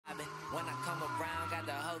When I come around, got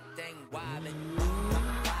the whole thing wobbin',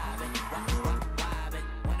 wobbin', wobbin'.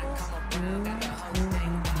 When I come around, got the whole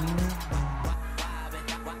thing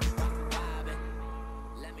wobbin'.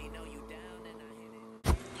 Let me know you down and I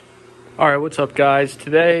hit it. All right, what's up, guys?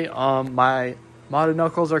 Today, my modded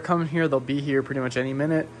knuckles are coming here. They'll be here pretty much any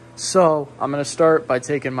minute. So I'm gonna start by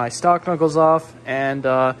taking my stock knuckles off and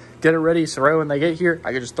get it ready. So right when they get here,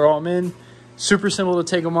 I can just throw them in. Super simple to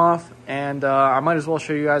take them off, and I might as well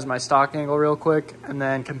show you guys my stock angle real quick and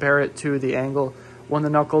then compare it to the angle when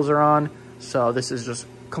the knuckles are on. So this is just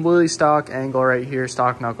completely stock angle right here,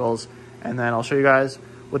 stock knuckles, and then I'll show you guys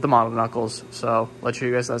with the model knuckles. So let's show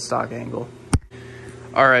you guys that stock angle.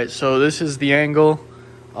 All right, so this is the angle,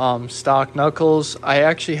 stock knuckles. I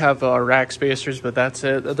actually have rack spacers, but that's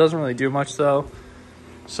it. That doesn't really do much though.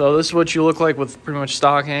 So this is what you look like with pretty much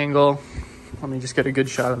stock angle. Let me just get a good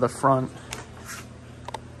shot of the front.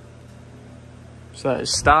 So that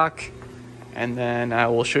is stock, and then I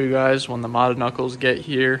will show you guys when the modded knuckles get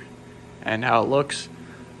here and how it looks.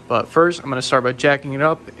 But first, I'm going to start by jacking it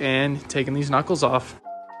up and taking these knuckles off.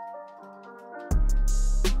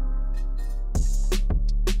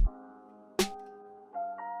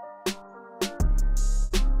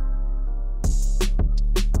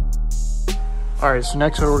 Alright, so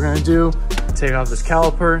next what we're going to do, take off this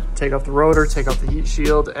caliper, take off the rotor, take off the heat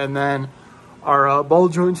shield, and then our ball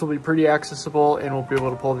joints will be pretty accessible and we'll be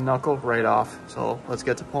able to pull the knuckle right off. So let's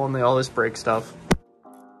get to pulling all this brake stuff.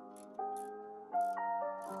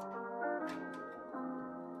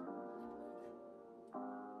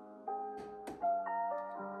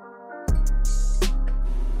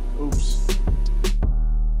 Oops.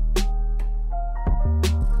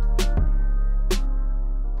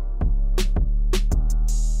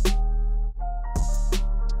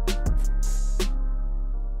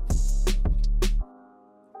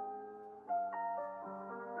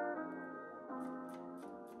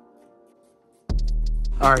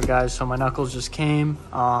 All right, guys, so my knuckles just came.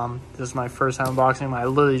 This is my first time unboxing them. I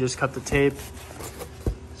literally just cut the tape.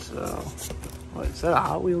 So, what is that, a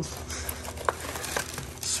Hot Wheels?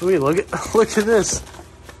 Sweet, look at this.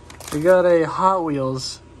 We got a Hot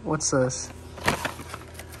Wheels. What's this?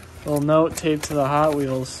 Little note taped to the Hot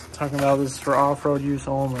Wheels talking about this is for off-road use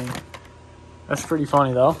only. That's pretty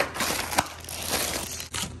funny though.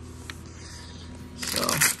 So,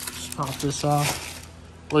 just pop this off.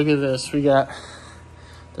 Look at this, we got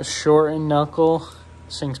the shortened knuckle.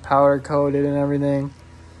 This thing's powder coated and everything.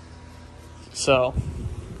 So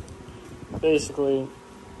basically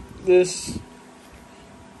this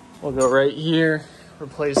will go right here,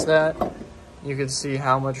 replace that. You can see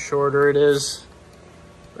how much shorter it is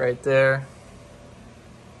right there.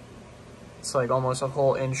 It's like almost a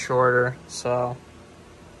whole inch shorter. So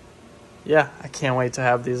yeah, I can't wait to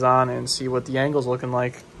have these on and see what the angle's looking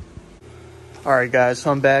like. All right, guys,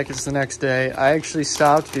 so I'm back. It's the next day. I actually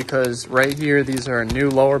stopped because right here, these are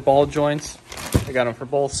new lower ball joints. I got them for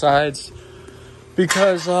both sides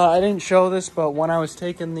because I didn't show this, but when I was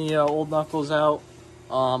taking the old knuckles out,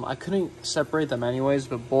 I couldn't separate them anyways,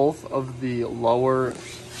 but both of the lower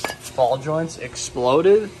ball joints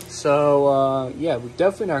exploded. So yeah, we're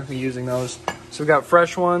definitely not gonna be using those. So we got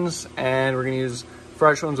fresh ones, and we're gonna use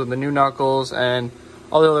fresh ones with the new knuckles, and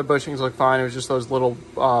all the other bushings look fine. It was just those little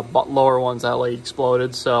lower ones that like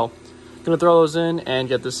exploded. So I'm gonna throw those in and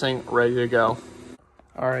get this thing ready to go.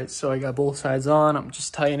 All right, so I got both sides on. I'm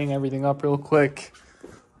just tightening everything up real quick.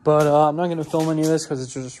 But I'm not gonna film any of this because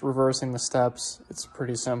it's just reversing the steps. It's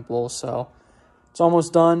pretty simple, so it's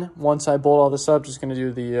almost done. Once I bolt all this up, just gonna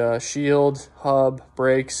do the shield, hub,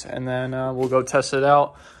 brakes, and then we'll go test it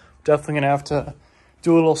out. Definitely gonna have to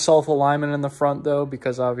do a little self-alignment in the front though,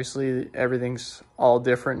 because obviously everything's all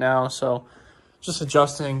different now. So just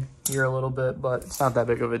adjusting here a little bit, but it's not that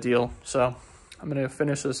big of a deal. So I'm gonna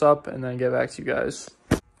finish this up and then get back to you guys.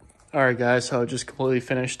 All right, guys, so I just completely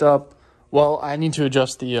finished up. Well, I need to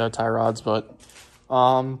adjust the tie rods, but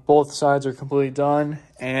both sides are completely done.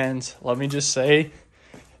 And let me just say,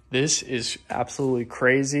 this is absolutely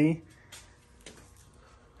crazy.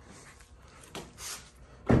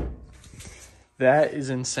 That is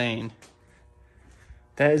insane.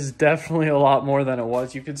 That is definitely a lot more than it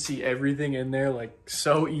was. You could see everything in there, like,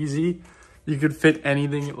 so easy. You could fit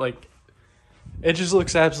anything, like, it just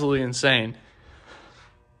looks absolutely insane.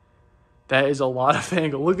 That is a lot of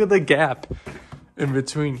angle. Look at the gap in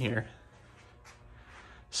between here.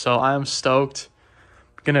 So I'm stoked.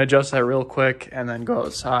 I'm gonna adjust that real quick and then go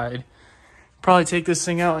outside. Probably take this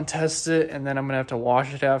thing out and test it, and then I'm gonna have to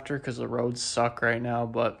wash it after because the roads suck right now,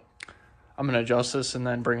 but I'm gonna adjust this and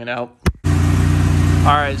then bring it out.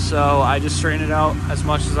 All right, so I just straightened it out as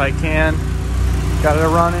much as I can. Got it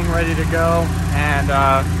running, ready to go, and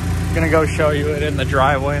gonna go show you it in the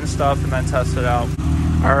driveway and stuff and then test it out.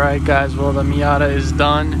 All right, guys, well, the Miata is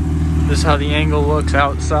done. This is how the angle looks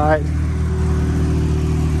outside.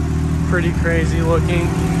 Pretty crazy looking.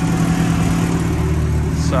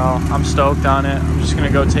 So I'm stoked on it. I'm just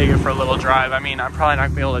gonna go take it for a little drive. I mean, I'm probably not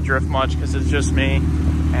gonna be able to drift much because it's just me,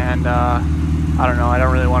 and I don't know, I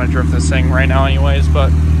don't really want to drift this thing right now anyways,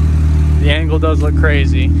 but the angle does look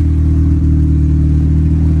crazy.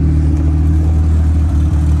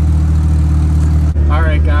 All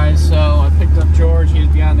right, guys, so I picked up George. He's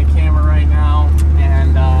behind the camera right now,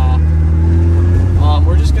 and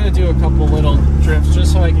we're just gonna do a couple little drifts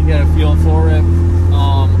just so I can get a feel for it.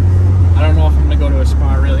 I don't know if I'm gonna go to a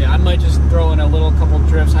spot really. I might just throw in a little couple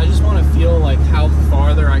drifts. I just want to feel like how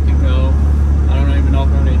farther I can go. I don't even know if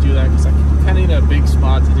I'm gonna do that because I kind of need a big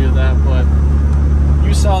spot to do that. But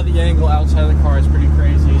you saw the angle outside of the car is pretty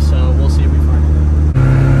crazy, so we'll see if we find it.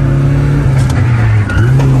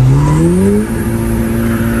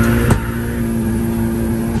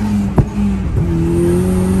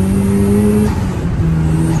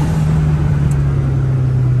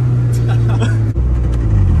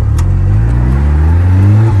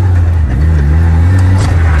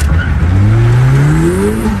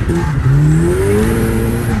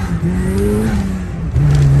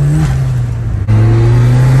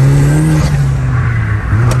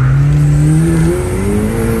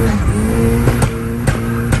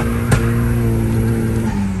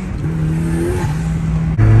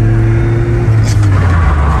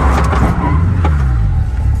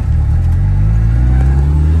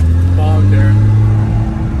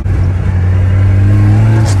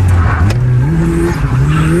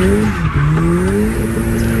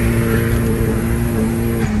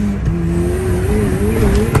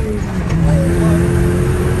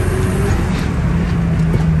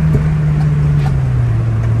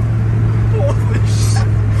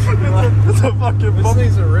 This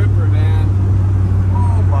thing's a ripper, man.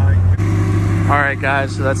 Oh my God. All right,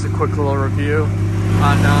 guys, so that's a quick little review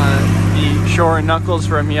on the shore and knuckles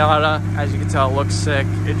for a Miata. As you can tell, it looks sick.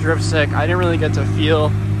 It drifts sick. I didn't really get to feel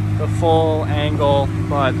the full angle,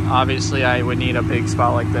 but obviously I would need a big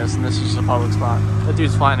spot like this, and this is a public spot. That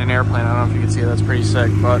dude's flying an airplane. I don't know if you can see it. That's pretty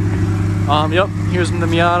sick, but yep, here's the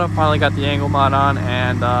Miata. Finally got the angle mod on,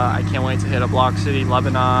 and I can't wait to hit a Block City,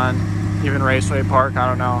 Lebanon, even Raceway Park. I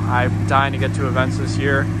don't know. I'm dying to get to events this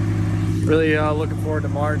year. Really looking forward to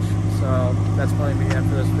March. So that's probably the end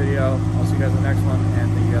for this video. I'll see you guys in the next one,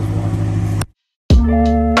 and thank you guys for watching.